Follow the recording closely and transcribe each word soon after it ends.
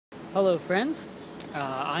Hello friends,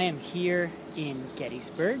 I am here in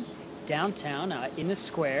Gettysburg, downtown, in the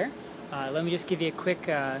square. Let me just give you a quick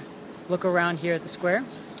look around here at the square.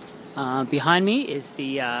 Behind me is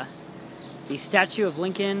the statue of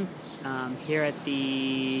Lincoln here at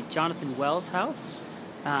the Jonathan Wells house.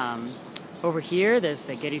 Over here there's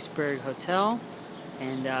the Gettysburg Hotel,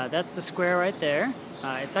 and that's the square right there.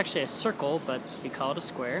 It's actually a circle, but we call it a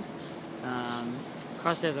square.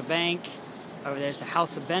 Across there's a bank. Over there's the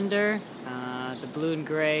House of Bender, the blue and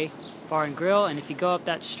gray bar and grill, and if you go up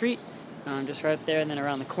that street, just right up there and then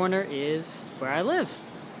around the corner is where I live.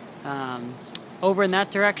 Over in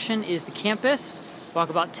that direction is the campus.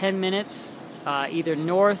 Walk about 10 minutes, either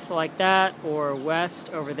north like that or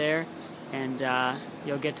west over there, and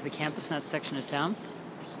you'll get to the campus in that section of town.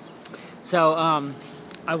 So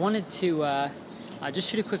I wanted to just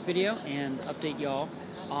shoot a quick video and update y'all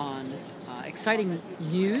on exciting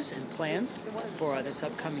news and plans for this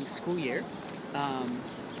upcoming school year.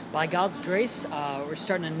 By God's grace, we're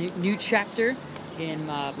starting a new chapter in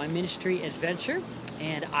my ministry adventure,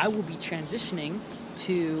 and I will be transitioning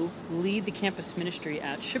to lead the campus ministry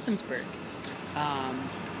at Shippensburg.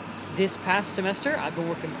 This past semester, I've been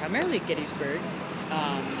working primarily at Gettysburg,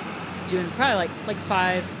 doing probably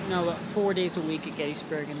like 4 days a week at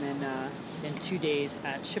Gettysburg, and then 2 days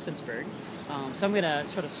at Shippensburg. So I'm going to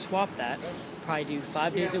sort of swap that, probably do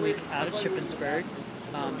 5 days a week out at Shippensburg,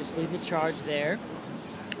 just leading the charge there,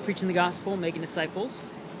 preaching the gospel, making disciples,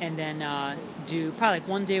 and then do probably like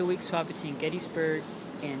 1 day a week swap between Gettysburg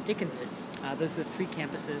and Dickinson. Those are the 3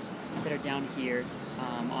 campuses that are down here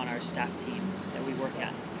on our staff team that we work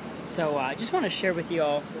at. So I just want to share with you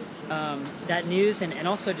all that news, and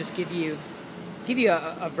also just give you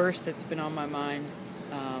a verse that's been on my mind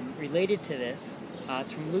related to this.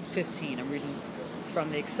 It's from Luke 15. I'm reading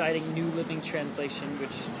from the exciting New Living Translation,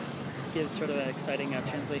 which gives sort of an exciting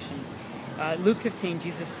translation. Luke 15,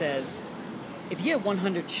 Jesus says, "If you had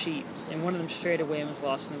 100 sheep, and one of them strayed away and was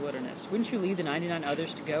lost in the wilderness, wouldn't you leave the 99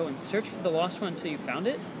 others to go and search for the lost one until you found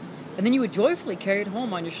it? And then you would joyfully carry it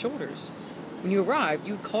home on your shoulders. When you arrived,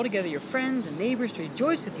 you would call together your friends and neighbors to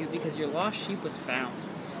rejoice with you because your lost sheep was found.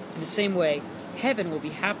 In the same way, heaven will be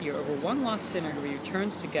happier over one lost sinner who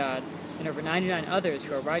returns to God than over 99 others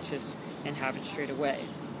who are righteous and haven't strayed away.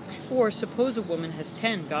 Or suppose a woman has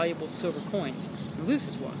 10 valuable silver coins and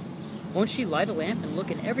loses one. Won't she light a lamp and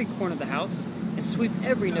look in every corner of the house and sweep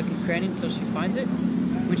every nook and cranny until she finds it?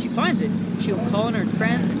 When she finds it, she will call on her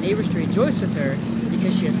friends and neighbors to rejoice with her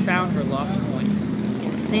because she has found her lost coin.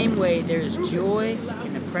 In the same way, there is joy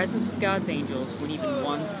in the presence of God's angels when even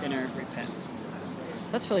one sinner repents."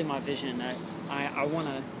 So that's really my vision. I want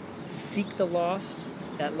to seek the lost,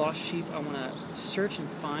 that lost sheep. I want to search and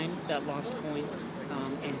find that lost coin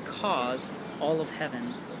and cause all of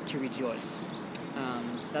heaven to rejoice.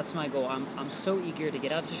 That's my goal. I'm so eager to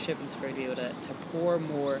get out to Shippensburg, to be able to pour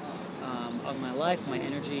more of my life, my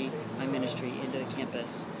energy, my ministry into the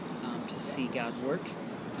campus, to see God work,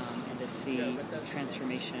 and to see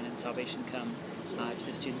transformation and salvation come to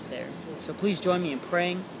the students there. So please join me in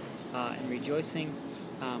praying and rejoicing.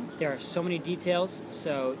 There are so many details,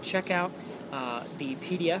 so check out the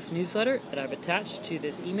PDF newsletter that I've attached to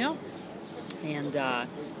this email, and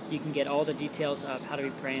you can get all the details of how to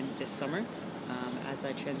be praying this summer as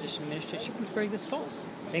I transition ministry to Shippensburg this fall.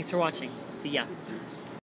 Thanks for watching. See ya.